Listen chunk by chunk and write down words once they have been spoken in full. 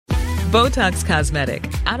Botox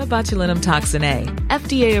Cosmetic, out of botulinum toxin A,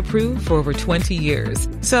 FDA approved for over 20 years.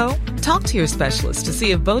 So, talk to your specialist to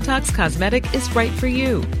see if Botox Cosmetic is right for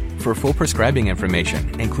you. For full prescribing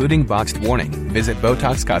information, including boxed warning, visit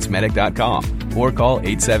BotoxCosmetic.com or call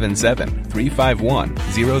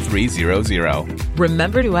 877-351-0300.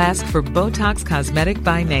 Remember to ask for Botox Cosmetic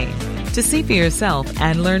by name. To see for yourself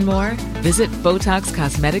and learn more, visit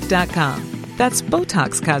BotoxCosmetic.com. That's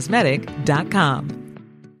BotoxCosmetic.com.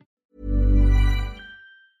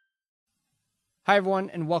 Hi, everyone,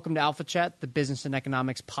 and welcome to Alpha Chat, the business and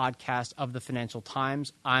economics podcast of the Financial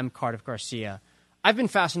Times. I'm Cardiff Garcia. I've been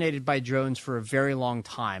fascinated by drones for a very long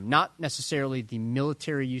time, not necessarily the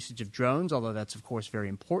military usage of drones, although that's, of course, very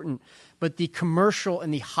important, but the commercial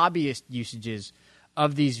and the hobbyist usages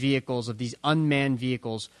of these vehicles, of these unmanned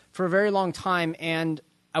vehicles, for a very long time. And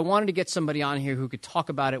I wanted to get somebody on here who could talk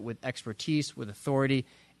about it with expertise, with authority.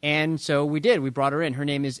 And so we did. We brought her in. Her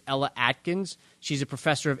name is Ella Atkins. She's a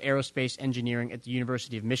professor of aerospace engineering at the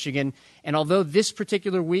University of Michigan. And although this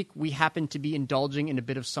particular week we happened to be indulging in a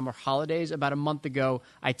bit of summer holidays, about a month ago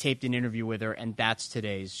I taped an interview with her, and that's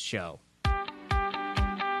today's show.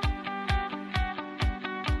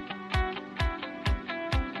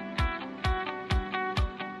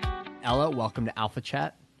 Ella, welcome to Alpha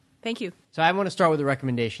Chat. Thank you. So I want to start with a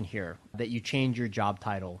recommendation here, that you change your job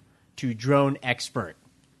title to drone expert.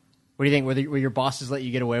 What do you think? Will your bosses let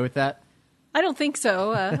you get away with that? I don't think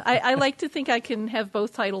so. I like to think I can have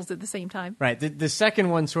both titles at the same time. Right. The second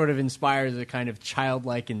one sort of inspires a kind of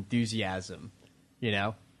childlike enthusiasm, you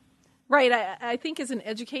know? Right. I think as an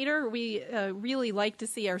educator, we really like to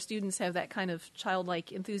see our students have that kind of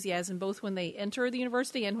childlike enthusiasm, both when they enter the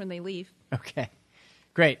university and when they leave. Okay.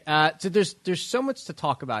 Great. So there's so much to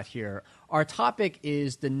talk about here. Our topic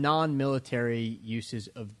is the non-military uses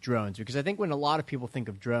of drones, because I think when a lot of people think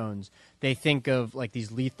of drones, they think of like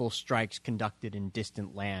these lethal strikes conducted in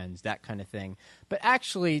distant lands, that kind of thing. But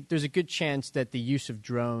actually, there's a good chance that the use of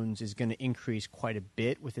drones is going to increase quite a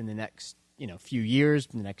bit within the next few years,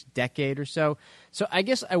 in the next decade or so. So I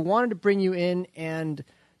guess I wanted to bring you in and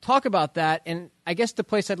talk about that, and I guess the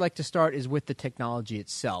place I'd like to start is with the technology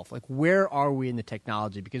itself. Like, where are we in the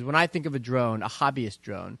technology? Because when I think of a drone, a hobbyist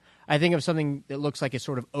drone, I think of something that looks like a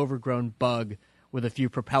sort of overgrown bug with a few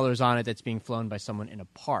propellers on it that's being flown by someone in a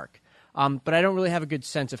park. But I don't really have a good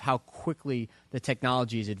sense of how quickly the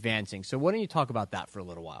technology is advancing. So why don't you talk about that for a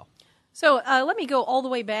little while? So let me go all the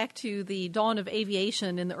way back to the dawn of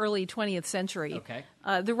aviation in the early 20th century. Okay.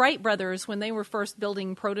 The Wright brothers, when they were first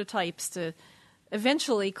building prototypes to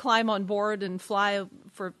eventually climb on board and fly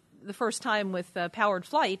for the first time with powered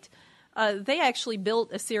flight, they actually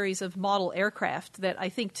built a series of model aircraft that I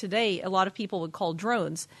think today a lot of people would call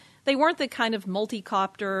drones. They weren't the kind of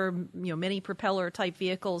multi-copter, many propeller type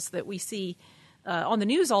vehicles that we see on the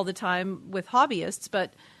news all the time with hobbyists,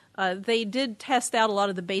 but they did test out a lot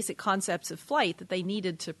of the basic concepts of flight that they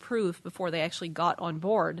needed to prove before they actually got on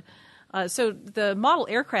board. So the model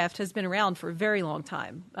aircraft has been around for a very long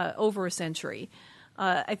time, over a century.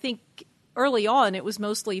 I think early on it was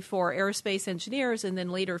mostly for aerospace engineers and then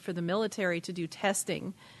later for the military to do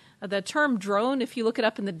testing. The term drone, if you look it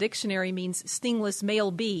up in the dictionary, means stingless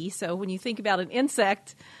male bee. So when you think about an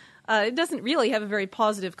insect, it doesn't really have a very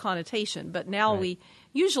positive connotation. But now we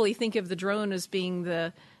usually think of the drone as being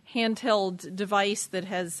the handheld device that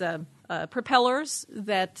has propellers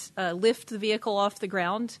that lift the vehicle off the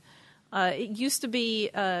ground. It used to be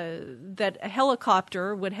that a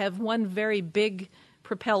helicopter would have one very big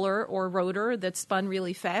propeller or rotor that spun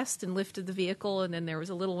really fast and lifted the vehicle, and then there was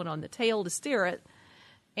a little one on the tail to steer it.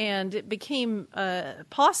 And it became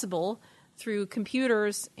possible through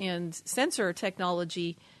computers and sensor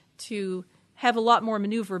technology to have a lot more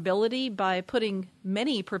maneuverability by putting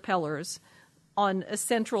many propellers on a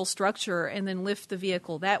central structure and then lift the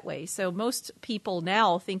vehicle that way. So most people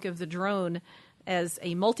now think of the drone as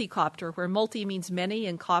a multi-copter, where multi means many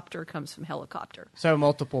and copter comes from helicopter. So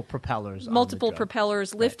multiple propellers. Multiple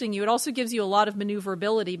propellers lifting you. It also gives you a lot of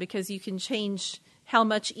maneuverability because you can change how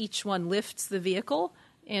much each one lifts the vehicle,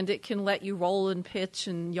 and it can let you roll and pitch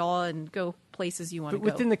and yaw and go places you want to go.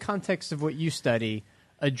 But within the context of what you study,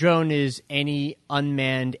 a drone is any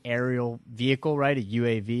unmanned aerial vehicle, right? A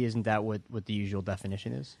UAV, isn't that what the usual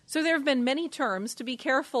definition is? So there have been many terms. To be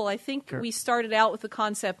careful, I think we started out with the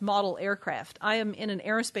concept model aircraft. I am in an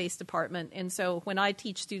aerospace department, and so when I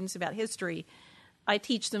teach students about history, I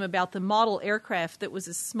teach them about the model aircraft that was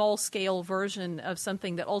a small-scale version of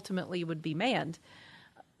something that ultimately would be manned.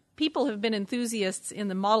 People have been enthusiasts in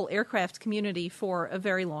the model aircraft community for a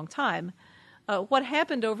very long time. What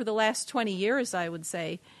happened over the last 20 years, I would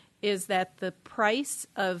say, is that the price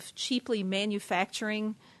of cheaply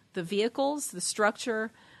manufacturing the vehicles, the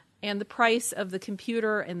structure, and the price of the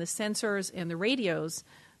computer and the sensors and the radios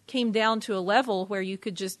came down to a level where you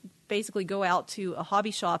could just basically go out to a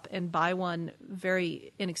hobby shop and buy one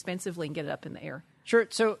very inexpensively and get it up in the air. Sure.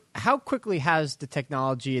 So how quickly has the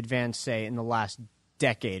technology advanced, say, in the last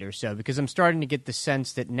decade or so? Because I'm starting to get the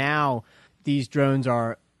sense that now these drones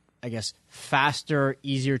are, I guess, faster,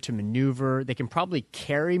 easier to maneuver. They can probably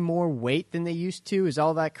carry more weight than they used to. Is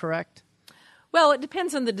all that correct? Well, it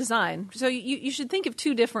depends on the design. So you should think of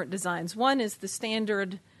two different designs. One is the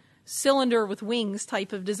standard cylinder with wings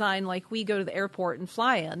type of design like we go to the airport and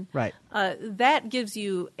fly in. Right. That gives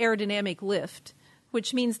you aerodynamic lift,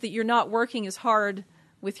 which means that you're not working as hard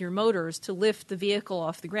with your motors to lift the vehicle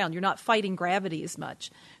off the ground. You're not fighting gravity as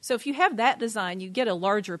much. So if you have that design, you get a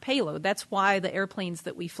larger payload. That's why the airplanes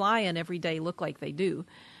that we fly in every day look like they do.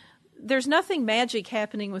 There's nothing magic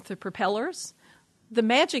happening with the propellers. The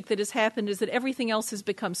magic that has happened is that everything else has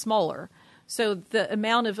become smaller. So the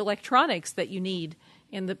amount of electronics that you need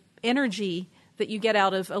and the energy that you get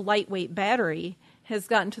out of a lightweight battery has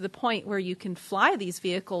gotten to the point where you can fly these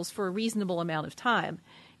vehicles for a reasonable amount of time.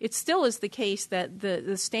 It still is the case that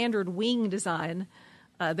the standard wing design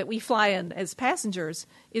that we fly in as passengers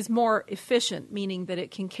is more efficient, meaning that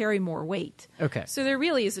it can carry more weight. Okay. So there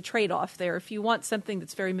really is a trade-off there. If you want something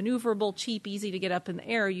that's very maneuverable, cheap, easy to get up in the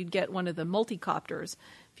air, you'd get one of the multicopters.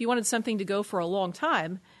 If you wanted something to go for a long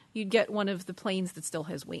time, you'd get one of the planes that still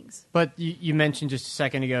has wings. But you mentioned just a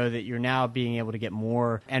second ago that you're now being able to get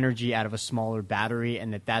more energy out of a smaller battery,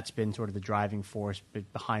 and that's been sort of the driving force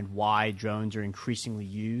behind why drones are increasingly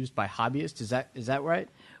used by hobbyists. Is that right?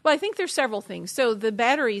 Well, I think there's several things. So the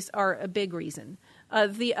batteries are a big reason.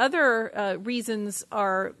 The other reasons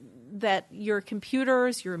are that your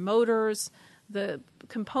computers, your motors, the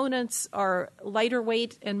components are lighter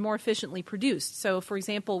weight and more efficiently produced. So, for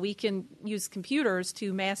example, we can use computers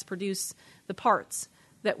to mass produce the parts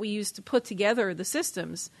that we use to put together the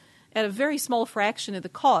systems at a very small fraction of the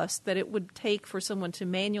cost that it would take for someone to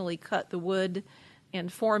manually cut the wood and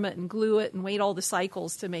form it and glue it and wait all the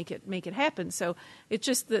cycles to make it happen. So it's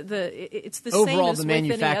just it's the same overall as the with any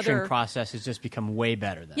manufacturing other process has just become way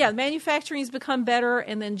better then. Yeah, manufacturing has become better,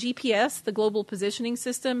 and then GPS, the global positioning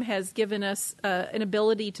system, has given us an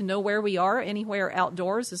ability to know where we are anywhere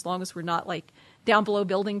outdoors, as long as we're not like down below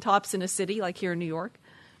building tops in a city like here in New York.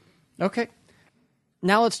 Okay.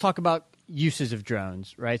 Now let's talk about uses of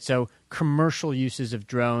drones, right? So commercial uses of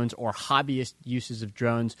drones or hobbyist uses of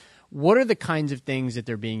drones. What are the kinds of things that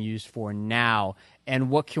they're being used for now, and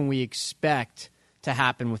what can we expect to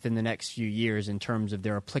happen within the next few years in terms of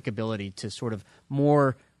their applicability to sort of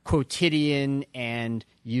more quotidian and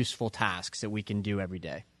useful tasks that we can do every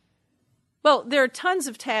day? Well, there are tons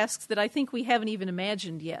of tasks that I think we haven't even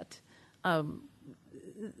imagined yet.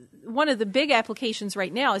 One of the big applications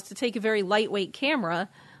right now is to take a very lightweight camera,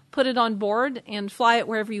 put it on board, and fly it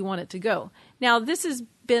wherever you want it to go. Now, this has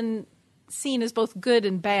been seen as both good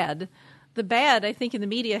and bad. The bad, I think, in the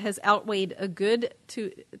media has outweighed the good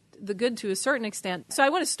to a certain extent. So I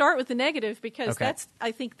want to start with the negative because that's,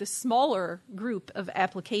 I think, the smaller group of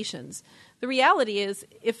applications. The reality is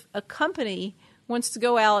if a company wants to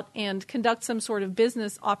go out and conduct some sort of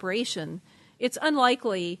business operation, it's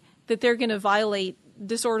unlikely that they're going to violate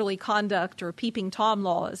disorderly conduct or peeping Tom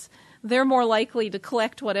laws. They're more likely to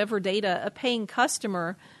collect whatever data a paying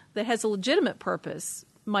customer that has a legitimate purpose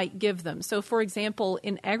might give them. So, for example,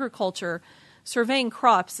 in agriculture, surveying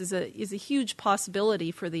crops is a huge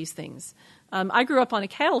possibility for these things. I grew up on a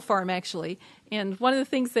cattle farm, actually, and one of the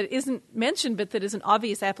things that isn't mentioned but that is an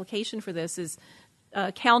obvious application for this is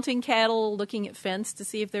counting cattle, looking at fence to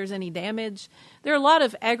see if there's any damage. There are a lot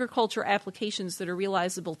of agriculture applications that are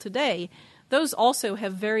realizable today. Those also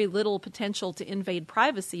have very little potential to invade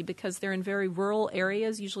privacy because they're in very rural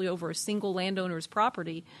areas, usually over a single landowner's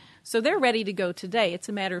property. So they're ready to go today. It's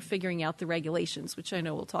a matter of figuring out the regulations, which I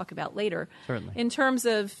know we'll talk about later. Certainly. In terms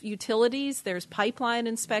of utilities, there's pipeline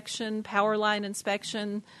inspection, power line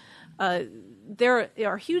inspection. There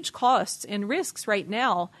are huge costs and risks right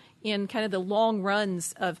now in kind of the long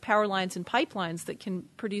runs of power lines and pipelines that can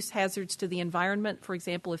produce hazards to the environment. For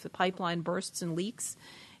example, if the pipeline bursts and leaks,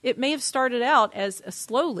 it may have started out as a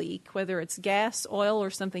slow leak, whether it's gas, oil, or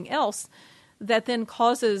something else, that then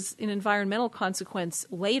causes an environmental consequence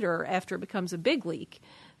later after it becomes a big leak.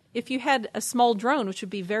 If you had a small drone, which would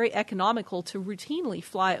be very economical to routinely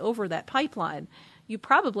fly over that pipeline, you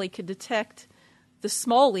probably could detect the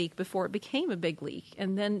small leak before it became a big leak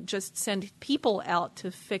and then just send people out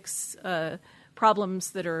to fix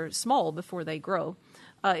problems that are small before they grow.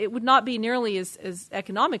 It would not be nearly as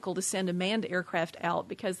economical to send a manned aircraft out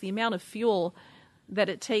because the amount of fuel that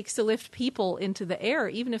it takes to lift people into the air,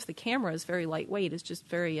 even if the camera is very lightweight, is just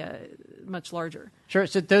very much larger. Sure.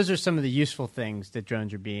 So those are some of the useful things that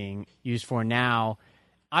drones are being used for now.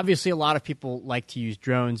 Obviously, a lot of people like to use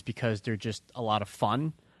drones because they're just a lot of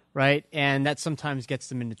fun, right? And that sometimes gets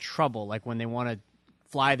them into trouble, like when they want to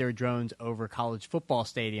fly their drones over college football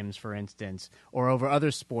stadiums, for instance, or over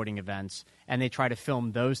other sporting events, and they try to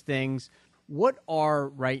film those things. What are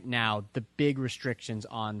right now the big restrictions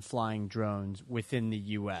on flying drones within the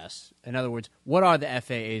U.S.? In other words, what are the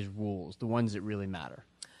FAA's rules, the ones that really matter?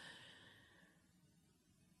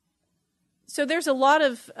 So there's a lot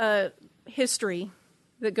of history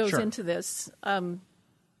that goes into this.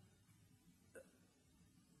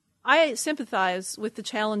 I sympathize with the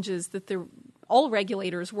challenges that all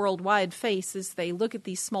regulators worldwide face as they look at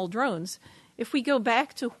these small drones. If we go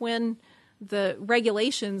back to when the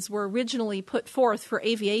regulations were originally put forth for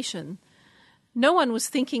aviation, no one was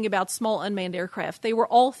thinking about small unmanned aircraft. They were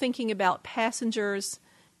all thinking about passengers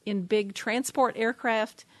in big transport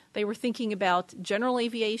aircraft. They were thinking about general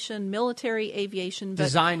aviation, military aviation. But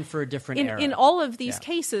designed for a different era. In all of these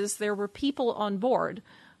cases, there were people on board.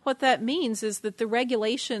 What that means is that the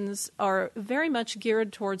regulations are very much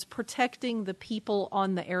geared towards protecting the people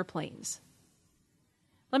on the airplanes.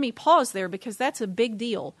 Let me pause there because that's a big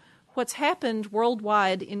deal. What's happened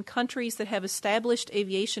worldwide in countries that have established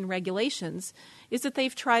aviation regulations is that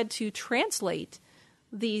they've tried to translate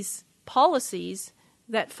these policies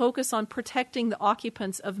that focus on protecting the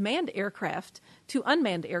occupants of manned aircraft to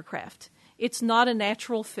unmanned aircraft. It's not a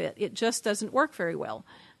natural fit. It just doesn't work very well.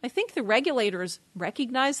 I think the regulators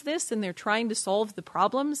recognize this and they're trying to solve the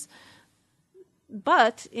problems.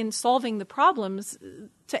 But in solving the problems,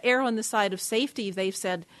 to err on the side of safety, they've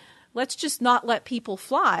said, let's just not let people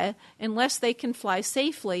fly unless they can fly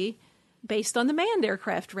safely based on the manned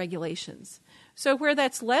aircraft regulations. So where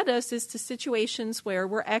that's led us is to situations where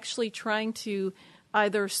we're actually trying to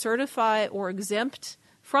either certify or exempt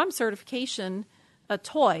from certification a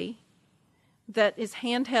toy that is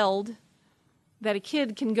handheld, that a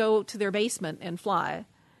kid can go to their basement and fly,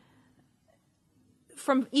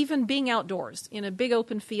 from even being outdoors in a big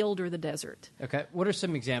open field or the desert. Okay. What are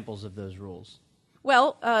some examples of those rules?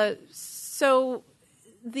 Well, so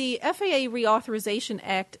the FAA Reauthorization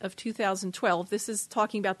Act of 2012, this is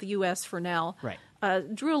talking about the U.S. for now,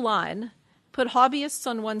 right. Drew a line, put hobbyists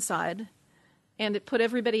on one side, and it put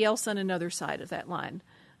everybody else on another side of that line.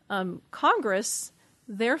 Congress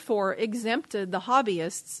therefore exempted the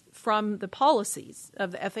hobbyists from the policies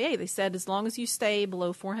of the FAA. They said as long as you stay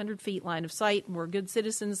below 400 feet line of sight and we're good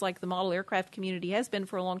citizens like the model aircraft community has been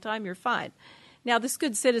for a long time, you're fine. Now, this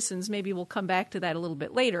good citizens, maybe we'll come back to that a little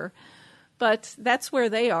bit later, but that's where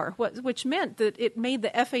they are, which meant that it made the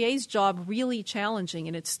FAA's job really challenging,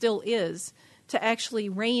 and it still is, to actually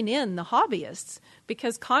rein in the hobbyists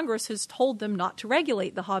because Congress has told them not to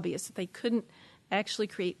regulate the hobbyists, that they couldn't actually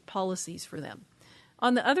create policies for them.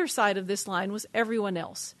 On the other side of this line was everyone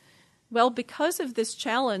else. Well, because of this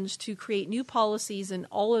challenge to create new policies and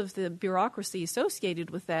all of the bureaucracy associated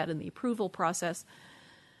with that and the approval process,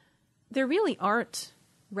 there really aren't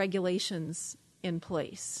regulations in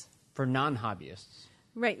place. For non-hobbyists.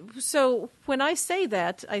 Right. So when I say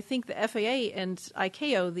that, I think the FAA and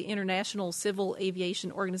ICAO, the International Civil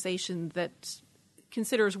Aviation Organization that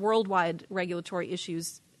considers worldwide regulatory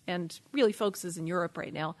issues and really focuses in Europe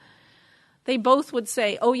right now, they both would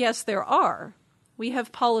say, oh, yes, there are. We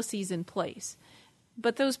have policies in place.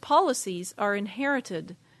 But those policies are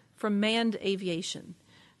inherited from manned aviation.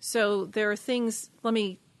 So there are things, let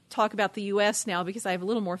me talk about the U.S. now because I have a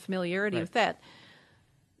little more familiarity with that.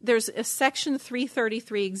 There's a Section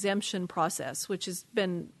 333 exemption process, which has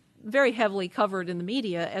been very heavily covered in the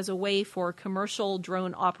media as a way for commercial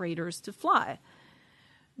drone operators to fly.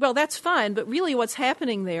 Well, that's fine, but really what's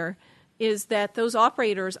happening there is that those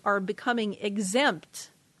operators are becoming exempt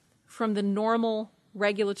from the normal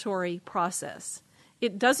regulatory process.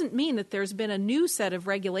 It doesn't mean that there's been a new set of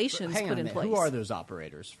regulations put in place. Who are those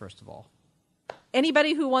operators, first of all?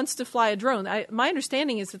 Anybody who wants to fly a drone. My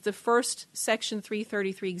understanding is that the first Section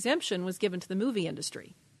 333 exemption was given to the movie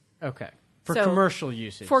industry. Okay. For commercial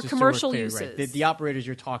usage. For commercial uses. Right. The operators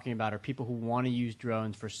you're talking about are people who want to use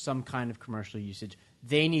drones for some kind of commercial usage.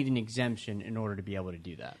 They need an exemption in order to be able to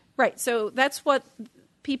do that. Right. So that's what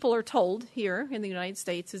people are told here in the United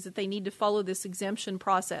States, is that they need to follow this exemption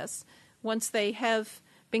process. Once they have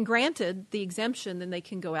been granted the exemption, then they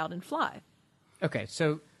can go out and fly. Okay.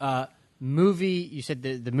 So you said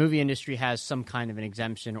the movie industry has some kind of an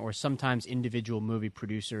exemption, or sometimes individual movie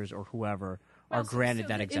producers or whoever are granted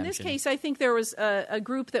that exemption. In this case, I think there was a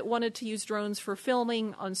group that wanted to use drones for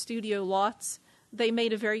filming on studio lots. they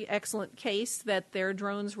made a very excellent case that their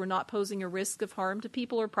drones were not posing a risk of harm to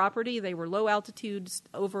people or property. They were low altitudes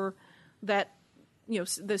over that,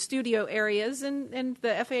 the studio areas, and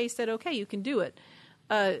the FAA said, okay, you can do it.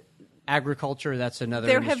 Agriculture, that's another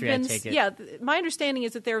there industry, have been, I take it. Yeah, my understanding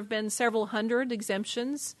is that there have been several hundred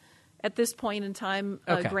exemptions at this point in time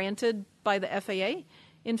granted by the FAA.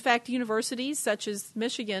 In fact, universities such as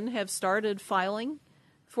Michigan have started filing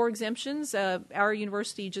for exemptions. Our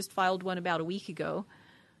university just filed one about a week ago.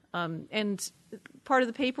 And part of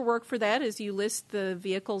the paperwork for that is you list the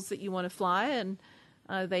vehicles that you want to fly, and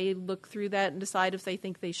they look through that and decide if they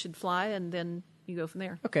think they should fly, and then you go from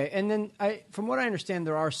there. Okay, and then from what I understand,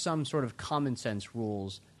 there are some sort of common sense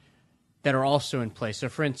rules that are also in place. So,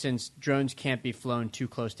 for instance, drones can't be flown too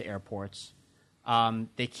close to airports.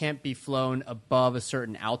 They can't be flown above a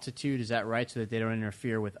certain altitude, is that right, so that they don't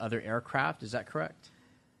interfere with other aircraft? Is that correct?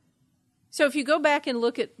 So if you go back and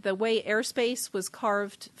look at the way airspace was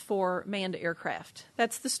carved for manned aircraft,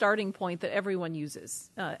 that's the starting point that everyone uses.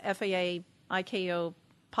 FAA, ICAO,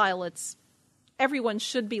 pilots, everyone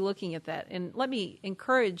should be looking at that. And let me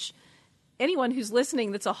encourage anyone who's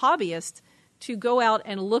listening that's a hobbyist to go out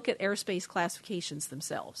and look at airspace classifications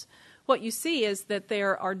themselves. What you see is that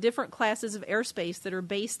there are different classes of airspace that are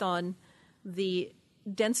based on the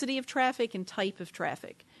density of traffic and type of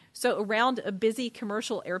traffic. So around a busy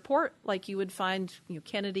commercial airport, like you would find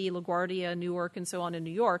Kennedy, LaGuardia, Newark, and so on in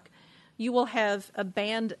New York, you will have a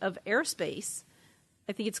band of airspace,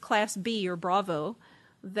 I think it's Class B or Bravo,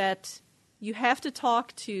 that you have to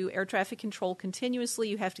talk to air traffic control continuously.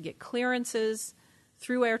 You have to get clearances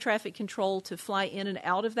through air traffic control to fly in and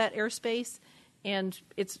out of that airspace. And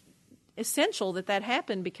it's essential that that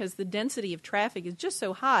happen because the density of traffic is just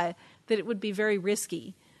so high that it would be very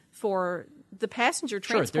risky for the passenger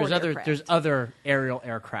transport aircraft. There's other aerial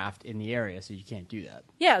aircraft in the area, so you can't do that.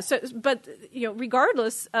 Yeah, but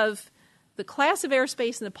regardless of the class of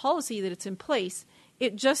airspace and the policy that it's in place,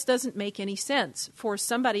 it just doesn't make any sense for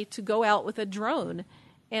somebody to go out with a drone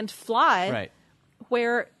and fly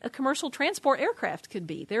where a commercial transport aircraft could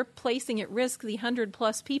be. They're placing at risk the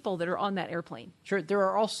 100-plus people that are on that airplane. Sure. There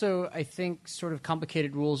are also, I think, sort of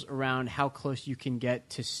complicated rules around how close you can get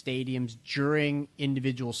to stadiums during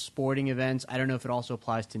individual sporting events. I don't know if it also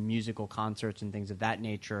applies to musical concerts and things of that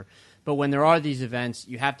nature. But when there are these events,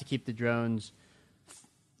 you have to keep the drones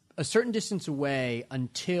a certain distance away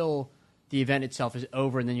until the event itself is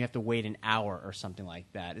over, and then you have to wait an hour or something like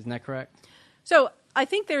that. Isn't that correct? So I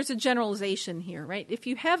think there's a generalization here, right? If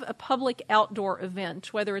you have a public outdoor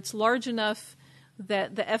event, whether it's large enough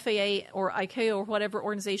that the FAA or ICAO or whatever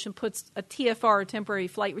organization puts a TFR, a temporary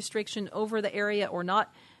flight restriction, over the area or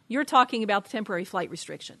not, you're talking about the temporary flight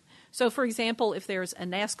restriction. So, for example, if there's a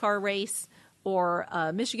NASCAR race or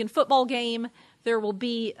a Michigan football game, there will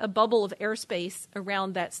be a bubble of airspace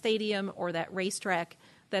around that stadium or that racetrack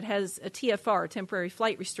that has a TFR, temporary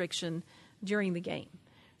flight restriction, during the game.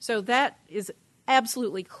 So that is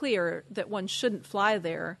absolutely clear that one shouldn't fly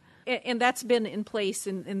there, and that's been in place,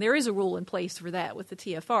 and there is a rule in place for that with the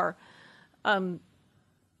TFR.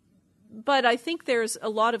 But I think there's a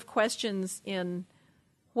lot of questions in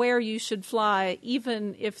where you should fly,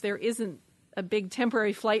 even if there isn't a big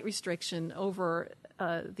temporary flight restriction over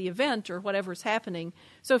the event or whatever's happening.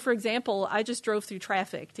 So, for example, I just drove through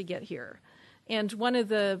traffic to get here. And one of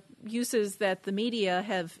the uses that the media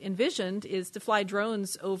have envisioned is to fly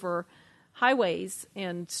drones over highways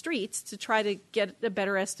and streets to try to get a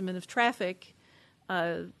better estimate of traffic,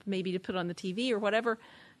 maybe to put on the TV or whatever.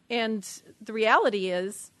 And the reality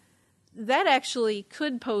is that actually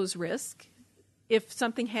could pose risk. If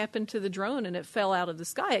something happened to the drone and it fell out of the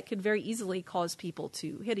sky, it could very easily cause people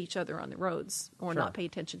to hit each other on the roads or not pay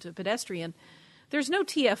attention to a pedestrian. There's no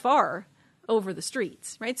TFR over the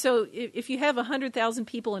streets, right? So if you have 100,000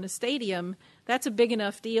 people in a stadium, that's a big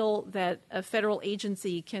enough deal that a federal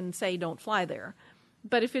agency can say don't fly there.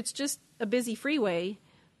 But if it's just a busy freeway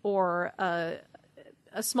or a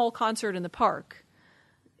small concert in the park,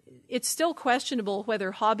 it's still questionable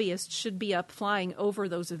whether hobbyists should be up flying over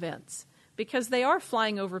those events because they are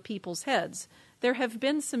flying over people's heads. There have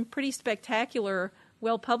been some pretty spectacular,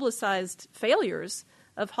 well-publicized failures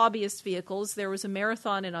of hobbyist vehicles. There was a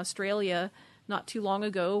marathon in Australia not too long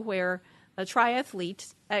ago where a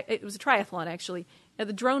triathlete, it was a triathlon actually, and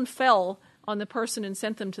the drone fell on the person and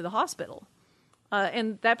sent them to the hospital.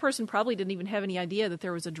 And that person probably didn't even have any idea that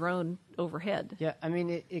there was a drone overhead. Yeah, I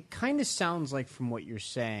mean, it kind of sounds like from what you're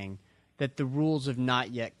saying that the rules have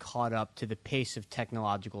not yet caught up to the pace of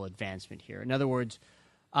technological advancement here. In other words,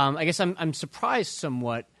 I guess I'm surprised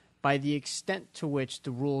somewhat by the extent to which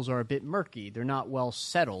the rules are a bit murky. They're not well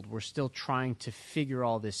settled. We're still trying to figure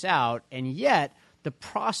all this out. And yet, the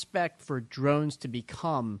prospect for drones to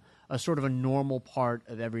become a sort of a normal part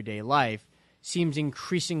of everyday life seems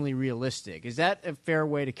increasingly realistic. Is that a fair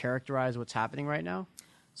way to characterize what's happening right now?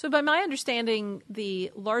 So by my understanding,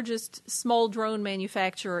 the largest small drone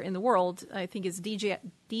manufacturer in the world, I think, is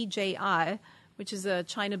DJI, which is a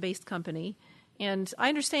China-based company. And I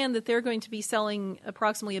understand that they're going to be selling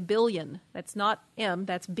approximately $1 billion. That's not M,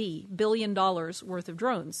 that's B, $1 billion worth of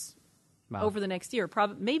drones over the next year,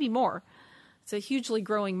 maybe more. It's a hugely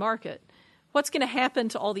growing market. What's going to happen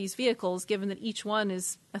to all these vehicles, given that each one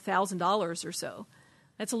is $1,000 or so?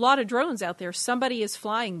 That's a lot of drones out there. Somebody is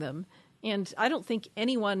flying them. And I don't think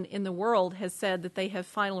anyone in the world has said that they have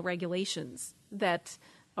final regulations that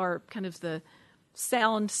are kind of the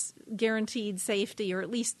sound, guaranteed safety, or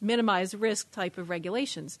at least minimize risk type of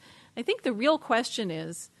regulations. I think the real question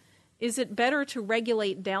is it better to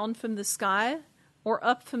regulate down from the sky or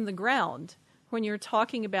up from the ground when you're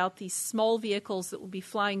talking about these small vehicles that will be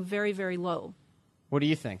flying very, very low? What do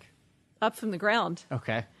you think? Up from the ground.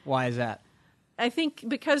 Okay. Why is that? I think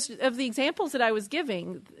because of the examples that I was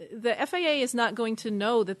giving, the FAA is not going to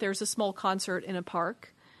know that there's a small concert in a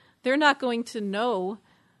park. They're not going to know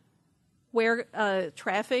where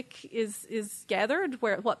traffic is gathered,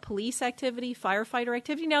 what police activity, firefighter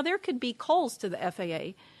activity. Now, there could be calls to the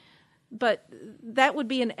FAA, but that would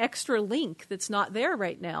be an extra link that's not there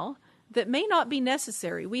right now that may not be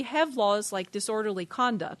necessary. We have laws like disorderly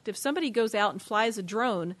conduct. If somebody goes out and flies a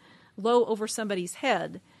drone low over somebody's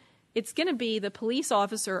head, it's going to be the police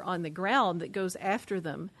officer on the ground that goes after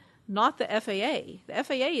them, not the FAA. The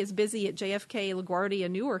FAA is busy at JFK, LaGuardia,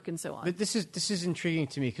 Newark, and so on. But this is intriguing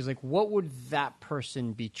to me because, like, what would that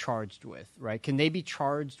person be charged with, right? Can they be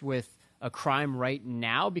charged with a crime right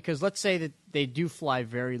now? Because let's say that they do fly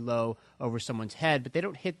very low over someone's head, but they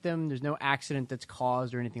don't hit them. There's no accident that's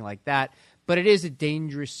caused or anything like that. But it is a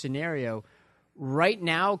dangerous scenario. Right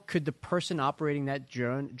now, could the person operating that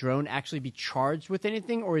drone actually be charged with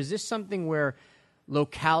anything? Or is this something where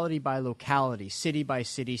locality by locality, city by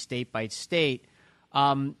city, state by state,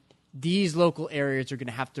 these local areas are going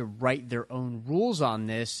to have to write their own rules on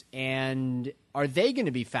this? And are they going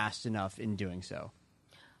to be fast enough in doing so?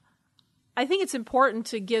 I think it's important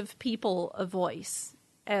to give people a voice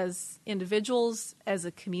as individuals, as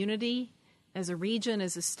a community, as a region,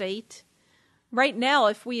 as a state. Right now,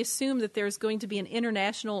 if we assume that there's going to be an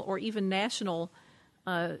international or even national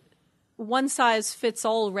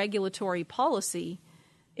one-size-fits-all regulatory policy,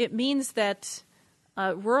 it means that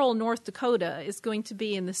rural North Dakota is going to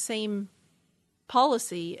be in the same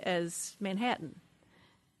policy as Manhattan.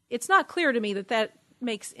 It's not clear to me that that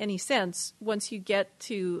makes any sense once you get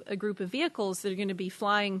to a group of vehicles that are going to be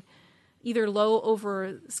flying either low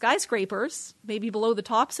over skyscrapers, maybe below the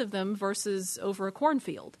tops of them, versus over a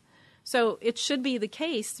cornfield. So it should be the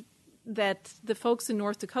case that the folks in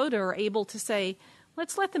North Dakota are able to say,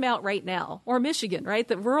 let's let them out right now. Or Michigan, right?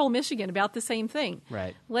 The rural Michigan, about the same thing.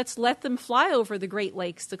 Right. Let's let them fly over the Great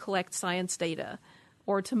Lakes to collect science data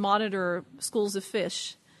or to monitor schools of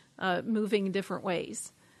fish moving in different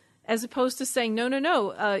ways. As opposed to saying,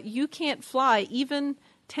 no, you can't fly even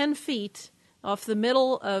 10 feet off the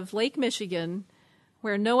middle of Lake Michigan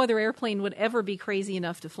where no other airplane would ever be crazy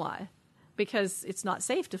enough to fly because it's not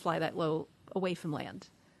safe to fly that low away from land.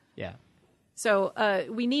 Yeah. So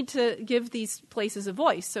we need to give these places a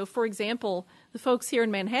voice. So, for example, the folks here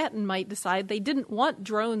in Manhattan might decide they didn't want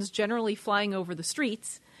drones generally flying over the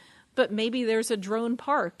streets, but maybe there's a drone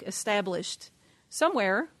park established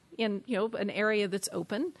somewhere in an area that's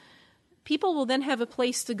open. People will then have a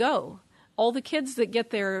place to go. All the kids that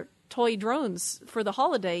get their toy drones for the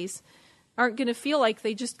holidays aren't going to feel like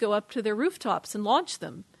they just go up to their rooftops and launch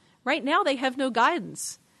them. Right now, they have no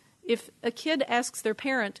guidance. If a kid asks their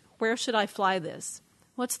parent, where should I fly this?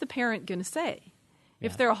 What's the parent going to say? Yeah.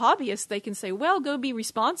 If they're a hobbyist, they can say, well, go be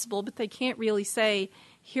responsible, but they can't really say,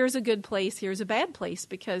 here's a good place, here's a bad place,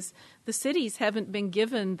 because the cities haven't been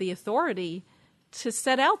given the authority to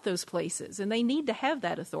set out those places, and they need to have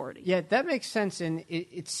that authority. Yeah, that makes sense, and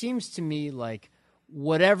it seems to me like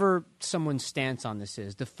whatever someone's stance on this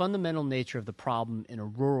is, the fundamental nature of the problem in a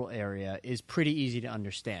rural area is pretty easy to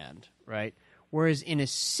understand, right? Whereas in a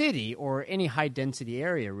city or any high-density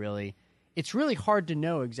area, really, it's really hard to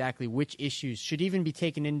know exactly which issues should even be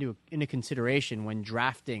taken into consideration when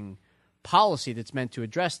drafting policy that's meant to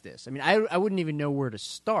address this. I mean, I wouldn't even know where to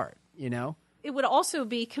start, It would also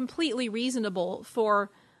be completely reasonable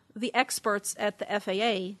for the experts at the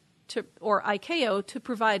FAA or ICAO to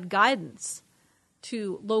provide guidance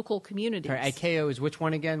to local communities. Sorry, ICAO is which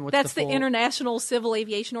one again? That's the International Civil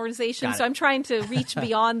Aviation Organization. So I'm trying to reach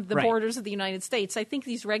beyond the borders of the United States. I think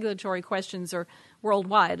these regulatory questions are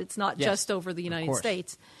worldwide. It's not just over the United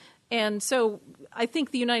States. And so I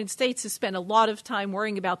think the United States has spent a lot of time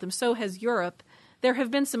worrying about them. So has Europe. There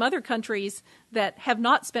have been some other countries that have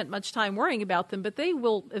not spent much time worrying about them, but they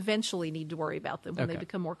will eventually need to worry about them when they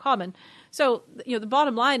become more common. So, the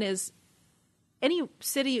bottom line is any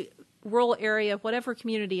city, rural area, whatever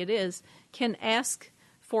community it is, can ask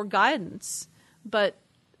for guidance. But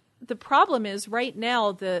the problem is right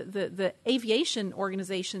now the aviation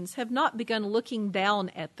organizations have not begun looking down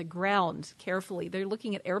at the ground carefully. They're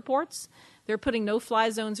looking at airports. They're putting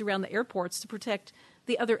no-fly zones around the airports to protect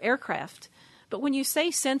the other aircraft. But when you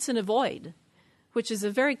say sense and avoid, which is a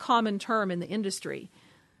very common term in the industry,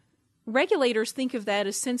 regulators think of that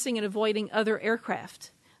as sensing and avoiding other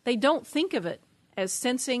aircraft. They don't think of it as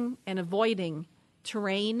sensing and avoiding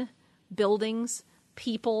terrain, buildings,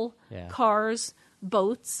 people, cars,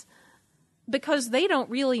 boats, because they don't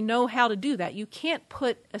really know how to do that. You can't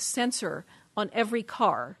put a sensor on every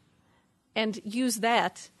car and use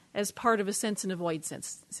that as part of a sense and avoid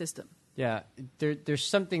system. Yeah, there's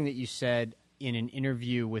something that you said in an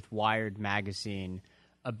interview with Wired magazine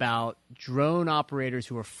about drone operators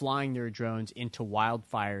who are flying their drones into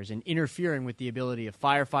wildfires and interfering with the ability of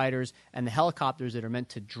firefighters and the helicopters that are meant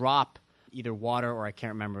to drop either water or I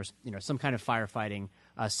can't remember, some kind of firefighting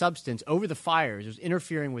substance over the fires. It was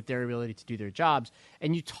interfering with their ability to do their jobs.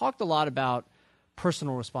 And you talked a lot about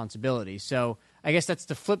personal responsibility. So I guess that's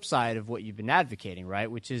the flip side of what you've been advocating, right?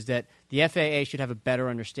 Which is that the FAA should have a better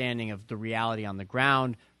understanding of the reality on the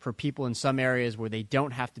ground for people in some areas where they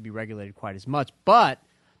don't have to be regulated quite as much. But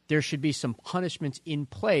there should be some punishments in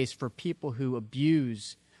place for people who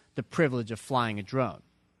abuse the privilege of flying a drone.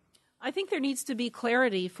 I think there needs to be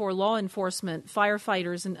clarity for law enforcement,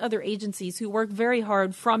 firefighters, and other agencies who work very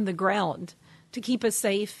hard from the ground to keep us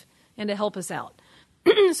safe and to help us out.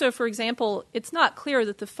 So, for example, it's not clear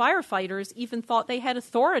that the firefighters even thought they had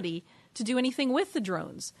authority to do anything with the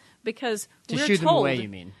drones because to we're shoot told, them away, you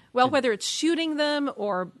mean? Well, whether it's shooting them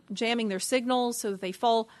or jamming their signals so that they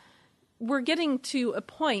fall, we're getting to a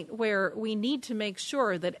point where we need to make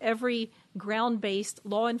sure that every ground-based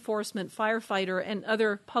law enforcement firefighter and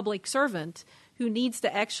other public servant who needs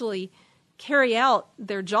to actually carry out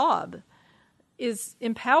their job is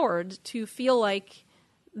empowered to feel like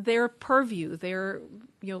their purview, their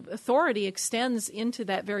authority extends into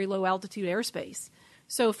that very low altitude airspace.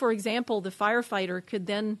 So, for example, the firefighter could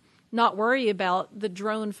then not worry about the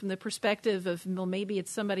drone from the perspective of, well, maybe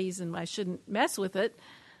it's somebody's and I shouldn't mess with it.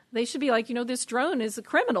 They should be like, this drone is a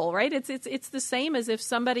criminal, right? It's the same as if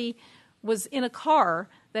somebody was in a car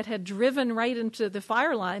that had driven right into the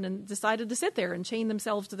fire line and decided to sit there and chain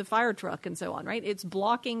themselves to the fire truck and so on, right? It's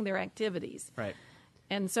blocking their activities. Right.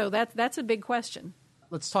 And so that's a big question.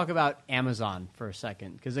 Let's talk about Amazon for a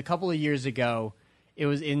second, because a couple of years ago, it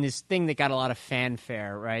was in this thing that got a lot of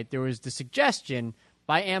fanfare, right? There was the suggestion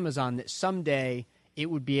by Amazon that someday it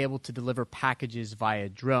would be able to deliver packages via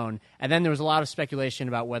drone. And then there was a lot of speculation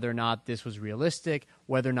about whether or not this was realistic,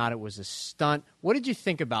 whether or not it was a stunt. What did you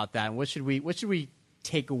think about that? And what should we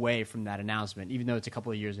take away from that announcement, even though it's a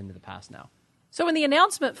couple of years into the past now? So when the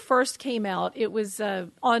announcement first came out, it was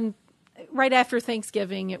on right after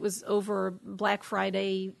Thanksgiving. It was over Black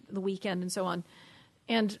Friday, the weekend, and so on.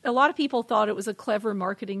 And a lot of people thought it was a clever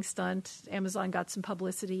marketing stunt. Amazon got some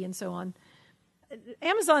publicity and so on.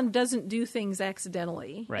 Amazon doesn't do things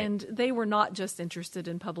accidentally, right. And they were not just interested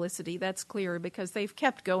in publicity. That's clear because they've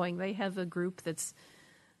kept going. They have a group that's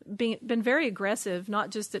been very aggressive, not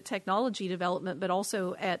just at technology development, but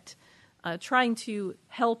also at trying to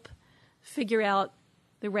help figure out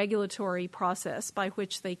the regulatory process by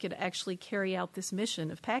which they could actually carry out this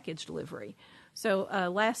mission of package delivery. So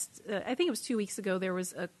I think it was 2 weeks ago, there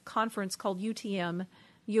was a conference called UTM,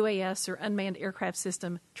 UAS, or Unmanned Aircraft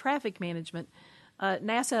System Traffic Management.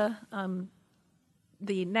 NASA,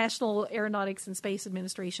 the National Aeronautics and Space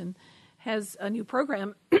Administration, has a new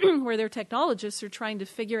program where their technologists are trying to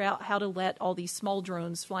figure out how to let all these small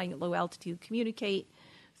drones flying at low altitude communicate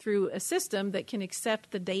through a system that can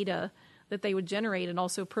accept the data that they would generate and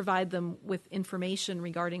also provide them with information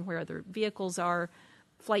regarding where other vehicles are,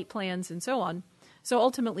 flight plans, and so on. So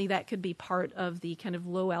ultimately that could be part of the kind of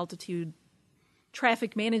low altitude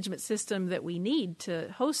traffic management system that we need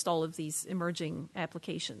to host all of these emerging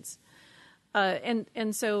applications.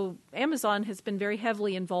 And so Amazon has been very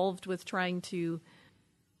heavily involved with trying to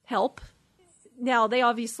help. Now, they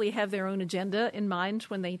obviously have their own agenda in mind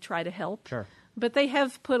when they try to help. Sure. But they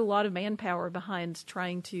have put a lot of manpower behind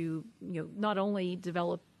trying to, not only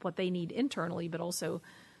develop what they need internally, but also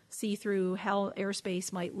see through how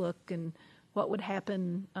airspace might look and what would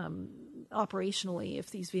happen operationally if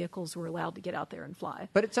these vehicles were allowed to get out there and fly.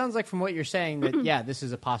 But it sounds like from what you're saying that, yeah, this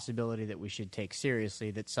is a possibility that we should take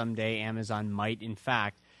seriously, that someday Amazon might, in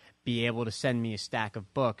fact, be able to send me a stack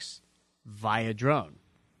of books via drone.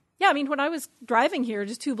 Yeah, I mean, when I was driving here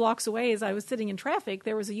just 2 blocks away as I was sitting in traffic,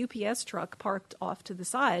 there was a UPS truck parked off to the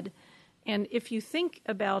side. And if you think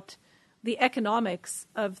about the economics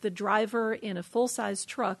of the driver in a full-size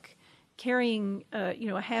truck carrying,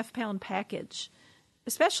 a half-pound package,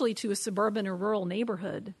 especially to a suburban or rural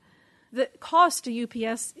neighborhood, the cost to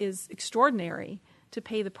UPS is extraordinary to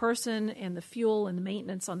pay the person and the fuel and the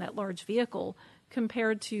maintenance on that large vehicle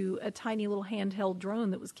compared to a tiny little handheld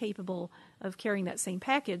drone that was capable of carrying that same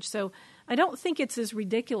package. So I don't think it's as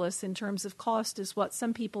ridiculous in terms of cost as what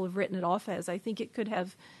some people have written it off as. I think it could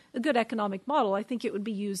have a good economic model. I think it would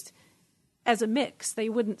be used as a mix. They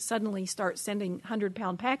wouldn't suddenly start sending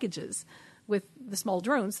 100-pound packages with the small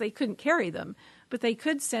drones. They couldn't carry them, but they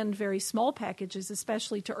could send very small packages,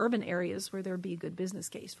 especially to urban areas where there would be a good business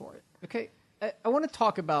case for it. Okay, I want to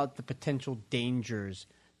talk about the potential dangers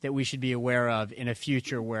that we should be aware of in a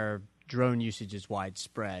future where drone usage is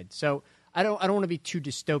widespread. So I don't want to be too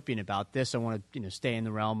dystopian about this. I want to stay in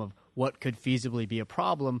the realm of what could feasibly be a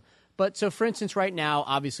problem. But so, for instance, right now,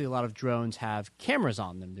 obviously a lot of drones have cameras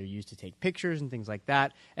on them. They're used to take pictures and things like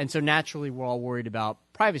that. And so naturally, we're all worried about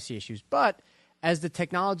privacy issues. But as the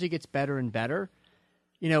technology gets better and better,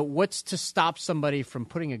 what's to stop somebody from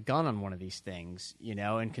putting a gun on one of these things,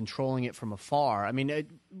 and controlling it from afar? I mean,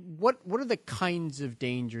 what are the kinds of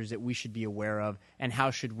dangers that we should be aware of, and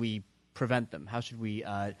how should we prevent them? How should we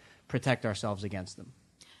protect ourselves against them?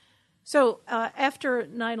 So after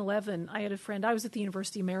 9/11, I had a friend. I was at the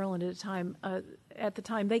University of Maryland at the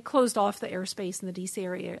time. They closed off the airspace in the D.C.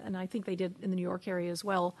 area, and I think they did in the New York area as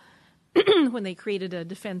well, when they created a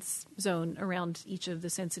defense zone around each of the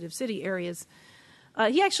sensitive city areas.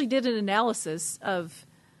 He actually did an analysis of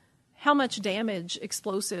how much damage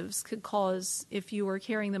explosives could cause if you were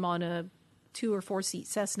carrying them on a 2 or 4 seat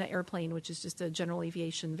Cessna airplane, which is just a general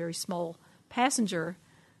aviation, very small passenger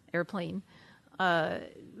airplane,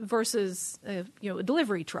 versus a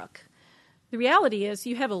delivery truck. The reality is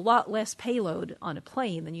you have a lot less payload on a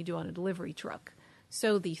plane than you do on a delivery truck.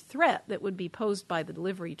 So the threat that would be posed by the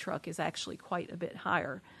delivery truck is actually quite a bit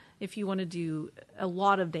higher if you want to do a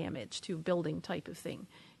lot of damage to a building type of thing.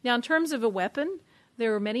 Now, in terms of a weapon,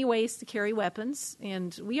 there are many ways to carry weapons,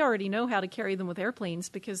 and we already know how to carry them with airplanes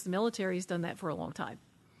because the military has done that for a long time.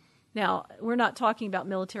 Now, we're not talking about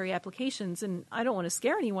military applications, and I don't want to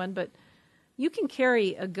scare anyone, but you can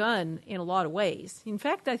carry a gun in a lot of ways. In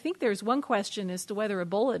fact, I think there's one question as to whether a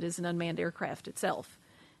bullet is an unmanned aircraft itself.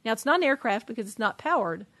 Now, it's not an aircraft because it's not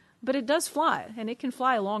powered, but it does fly, and it can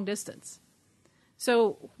fly a long distance.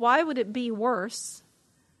 So why would it be worse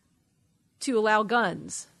to allow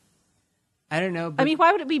guns? I don't know. But I mean,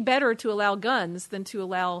 why would it be better to allow guns than to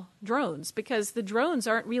allow drones? Because the drones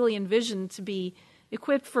aren't really envisioned to be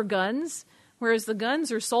equipped for guns, whereas the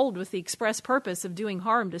guns are sold with the express purpose of doing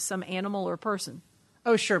harm to some animal or person.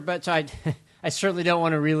 Oh, sure, but so I certainly don't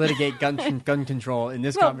want to relitigate gun control in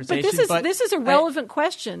this conversation. But this is a relevant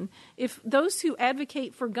question. If those who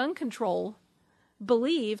advocate for gun control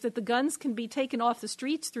believe that the guns can be taken off the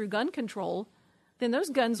streets through gun control, then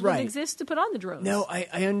those guns wouldn't exist to put on the drones. No,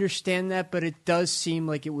 I understand that, but it does seem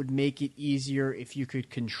like it would make it easier if you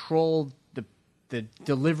could control the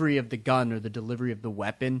delivery of the gun or the delivery of the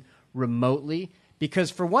weapon remotely,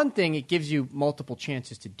 because for one thing, it gives you multiple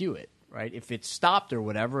chances to do it, right? If it's stopped or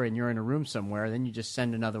whatever and you're in a room somewhere, then you just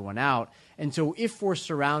send another one out. And so if we're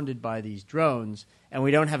surrounded by these drones and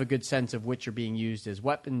we don't have a good sense of which are being used as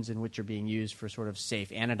weapons and which are being used for sort of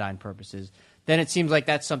safe anodyne purposes, then it seems like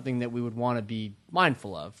that's something that we would want to be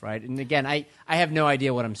mindful of, right? And again, I have no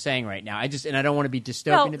idea what I'm saying right now. I don't want to be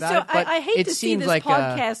dystopian about it. But I hate to see this like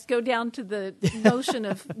podcast go down to the notion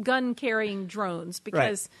of gun-carrying drones,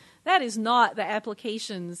 because that is not the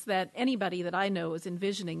applications that anybody that I know is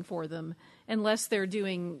envisioning for them, unless they're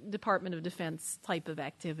doing Department of Defense type of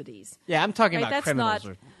activities. Yeah, I'm talking about criminals.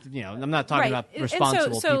 I'm not talking about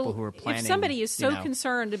responsible people who are planning. If somebody is so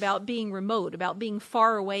concerned about being remote, about being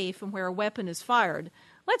far away from where a weapon is fired,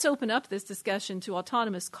 let's open up this discussion to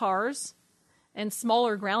autonomous cars and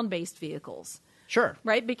smaller ground-based vehicles. Sure.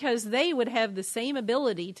 Right? Because they would have the same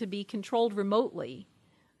ability to be controlled remotely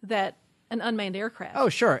that an unmanned aircraft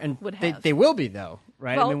would have. They will be, though,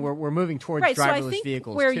 right? Well, I mean, we're moving towards driverless so I think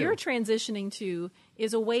vehicles, where too. you're transitioning to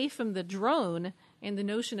is away from the drone and the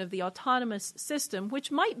notion of the autonomous system,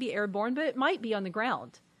 which might be airborne, but it might be on the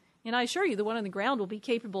ground. And I assure you the one on the ground will be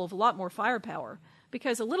capable of a lot more firepower,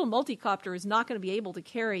 because a little multicopter is not going to be able to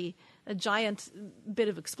carry a giant bit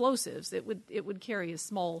of explosives. It would carry a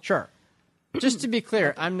small... Sure. Just to be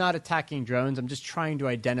clear, I'm not attacking drones. I'm just trying to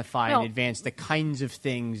identify in advance the kinds of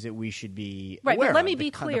things that we should be aware but let of, me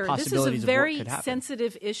be clear. This is a very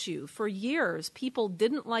sensitive issue. For years, people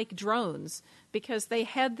didn't like drones because they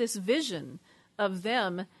had this vision of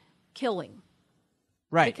them killing.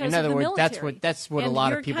 Right. In other words, military. that's what a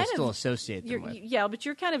lot of people still associate them with. Yeah, but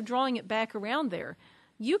you're kind of drawing it back around there.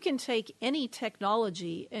 You can take any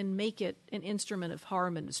technology and make it an instrument of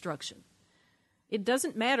harm and destruction. It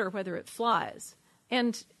doesn't matter whether it flies.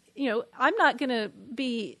 And, I'm not going to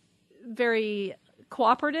be very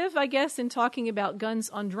cooperative, I guess, in talking about guns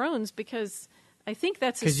on drones, because I think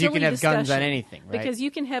that's a silly discussion. Because you can have guns on anything, right? Because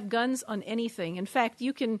you can have guns on anything. In fact,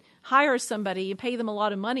 you can hire somebody and pay them a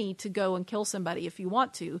lot of money to go and kill somebody if you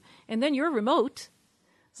want to, and then you're remote.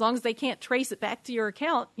 As long as they can't trace it back to your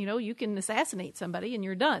account, you can assassinate somebody and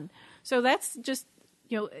you're done. So that's just,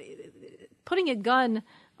 putting a gun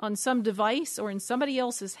on some device or in somebody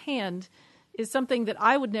else's hand is something that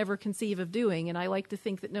I would never conceive of doing, and I like to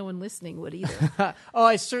think that no one listening would either. Oh,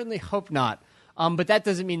 I certainly hope not. But that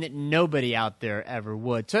doesn't mean that nobody out there ever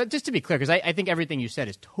would. So just to be clear, because I think everything you said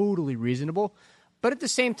is totally reasonable, but at the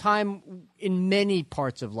same time, in many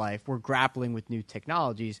parts of life, we're grappling with new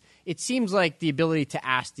technologies. It seems like the ability to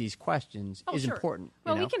ask these questions is important.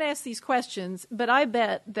 Well, we can ask these questions, but I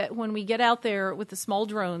bet that when we get out there with the small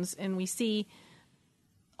drones and we see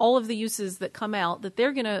all of the uses that come out, that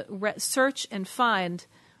they're going to search and find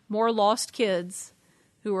more lost kids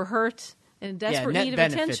who are hurt and in desperate need of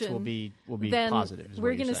attention. Will be then positive.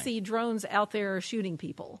 We're going to see drones out there shooting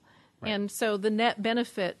people. Right. And so the net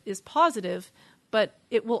benefit is positive, but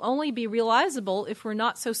it will only be realizable if we're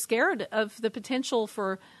not so scared of the potential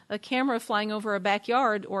for a camera flying over a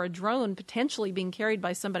backyard or a drone potentially being carried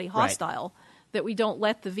by somebody hostile, that we don't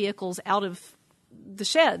let the vehicles out of the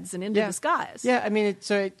sheds and into the skies. Yeah, I mean, it's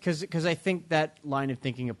because I think that line of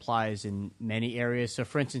thinking applies in many areas. So,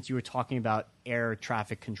 for instance, you were talking about air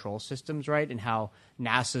traffic control systems, right? And how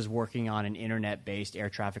NASA's working on an internet-based air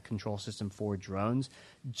traffic control system for drones.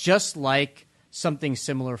 Just like something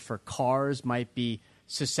similar for cars might be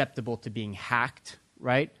susceptible to being hacked,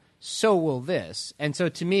 right? So will this. And so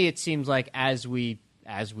to me, it seems like as we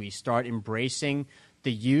start embracing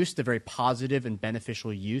the very positive and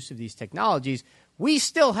beneficial use of these technologies, we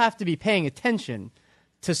still have to be paying attention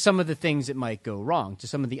to some of the things that might go wrong, to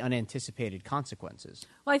some of the unanticipated consequences.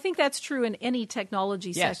 Well, I think that's true in any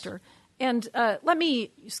technology sector. And let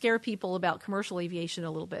me scare people about commercial aviation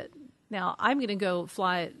a little bit. Now, I'm going to go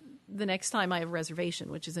fly the next time I have a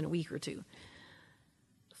reservation, which is in a week or two.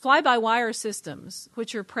 Fly-by-wire systems,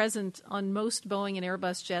 which are present on most Boeing and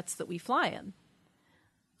Airbus jets that we fly in.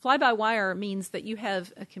 Fly-by-wire means that you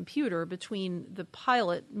have a computer between the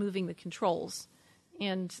pilot moving the controls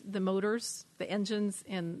and the motors, the engines,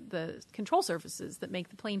 and the control surfaces that make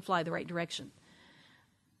the plane fly the right direction.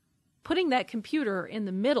 Putting that computer in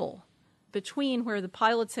the middle between where the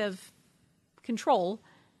pilots have control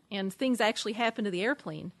and things actually happen to the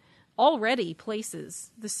airplane already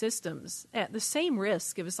places the systems at the same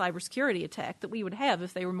risk of a cybersecurity attack that we would have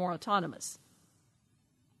if they were more autonomous.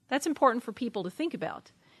 That's important for people to think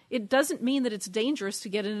about. It doesn't mean that it's dangerous to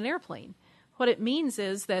get in an airplane. What it means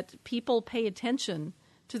is that people pay attention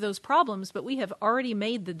to those problems, but we have already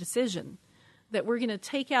made the decision that we're going to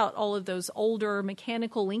take out all of those older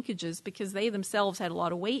mechanical linkages because they themselves had a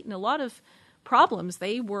lot of weight and a lot of problems.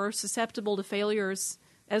 They were susceptible to failures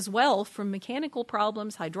as well from mechanical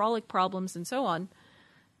problems, hydraulic problems, and so on.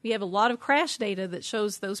 We have a lot of crash data that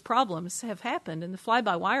shows those problems have happened, and the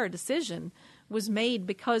fly-by-wire decision was made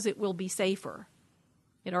because it will be safer.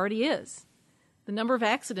 It already is. The number of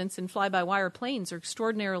accidents in fly-by-wire planes are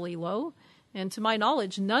extraordinarily low, and to my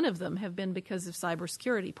knowledge, none of them have been because of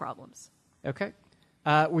cybersecurity problems. Okay.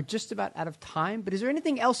 We're just about out of time, but is there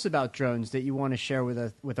anything else about drones that you want to share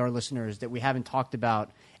with our listeners that we haven't talked about?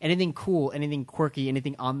 Anything cool, anything quirky,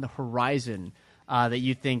 anything on the horizon that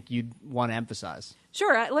you think you'd want to emphasize?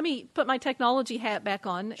 Sure. Let me put my technology hat back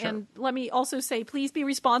on. Sure. And let me also say, please be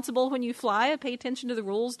responsible when you fly. Pay attention to the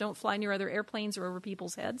rules. Don't fly near other airplanes or over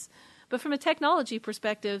people's heads. But from a technology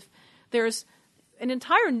perspective, there's an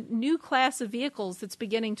entire new class of vehicles that's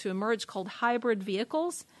beginning to emerge called hybrid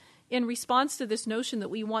vehicles in response to this notion that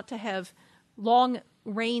we want to have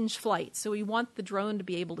long-range flights. So we want the drone to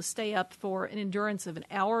be able to stay up for an endurance of an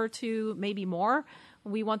hour or two, maybe more.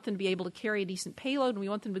 We want them to be able to carry a decent payload, and we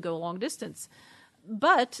want them to go a long distance.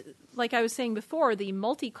 But like I was saying before, the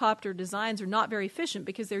multi-copter designs are not very efficient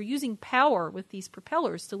because they're using power with these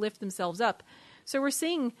propellers to lift themselves up. So we're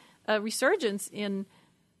seeing a resurgence in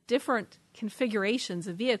different configurations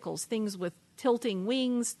of vehicles, things with tilting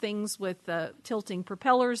wings, things with tilting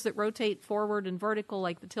propellers that rotate forward and vertical,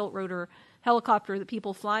 like the tilt rotor helicopter that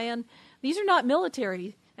people fly in. These are not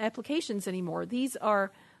military applications anymore. These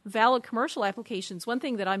are valid commercial applications. One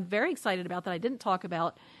thing that I'm very excited about that I didn't talk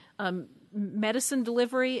about, medicine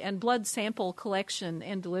delivery and blood sample collection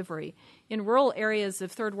and delivery. In rural areas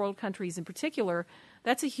of third world countries in particular,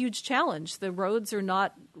 that's a huge challenge. The roads are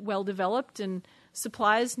not well developed and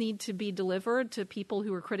supplies need to be delivered to people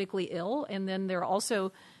who are critically ill. And then there are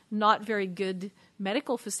also not very good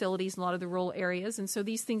medical facilities in a lot of the rural areas. And so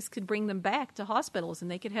these things could bring them back to hospitals and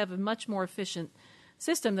they could have a much more efficient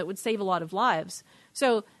system that would save a lot of lives.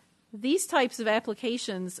 So these types of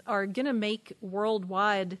applications are going to make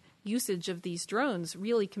worldwide usage of these drones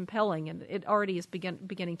really compelling, and it already is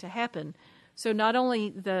beginning to happen. So not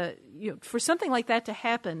only for something like that to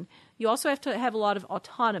happen, you also have to have a lot of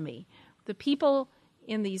autonomy. The people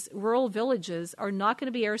in these rural villages are not going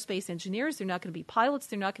to be aerospace engineers, they're not going to be pilots,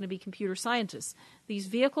 they're not going to be computer scientists. These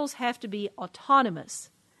vehicles have to be autonomous.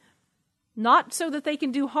 Not so that they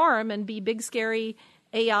can do harm and be big, scary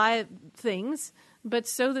AI things, but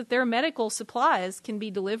so that their medical supplies can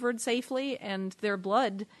be delivered safely and their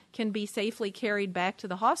blood can be safely carried back to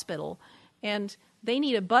the hospital. And they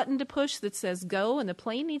need a button to push that says go, and the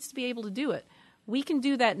plane needs to be able to do it. We can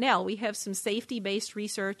do that now. We have some safety-based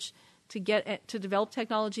research to develop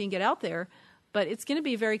technology and get out there, but it's going to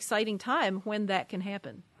be a very exciting time when that can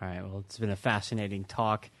happen. All right, well, it's been a fascinating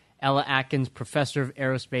talk. Ella Atkins, Professor of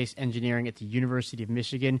Aerospace Engineering at the University of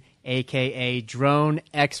Michigan, a.k.a. drone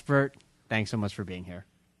expert. Thanks so much for being here.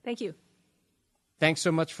 Thank you. Thanks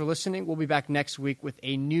so much for listening. We'll be back next week with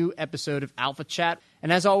a new episode of Alpha Chat.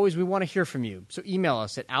 And as always, we want to hear from you. So email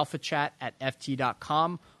us at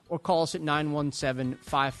alphachat@ft.com or call us at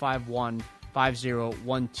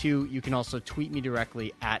 917-551-5012. You can also tweet me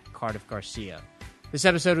directly at Cardiff Garcia. This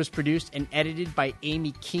episode was produced and edited by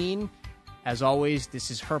Amy Keene. As always, this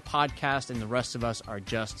is her podcast, and the rest of us are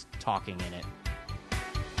just talking in it.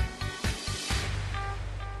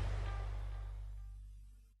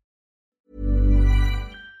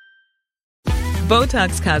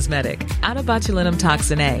 Botox Cosmetic, out of botulinum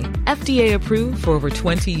toxin A, FDA approved for over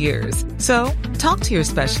 20 years. So, talk to your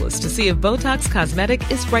specialist to see if Botox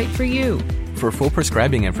Cosmetic is right for you. For full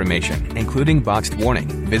prescribing information, including boxed warning,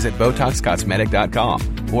 visit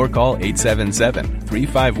BotoxCosmetic.com or call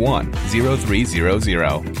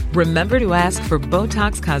 877-351-0300. Remember to ask for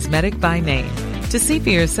Botox Cosmetic by name. To see for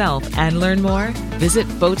yourself and learn more, visit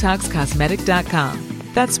BotoxCosmetic.com.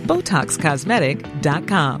 That's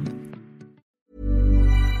BotoxCosmetic.com.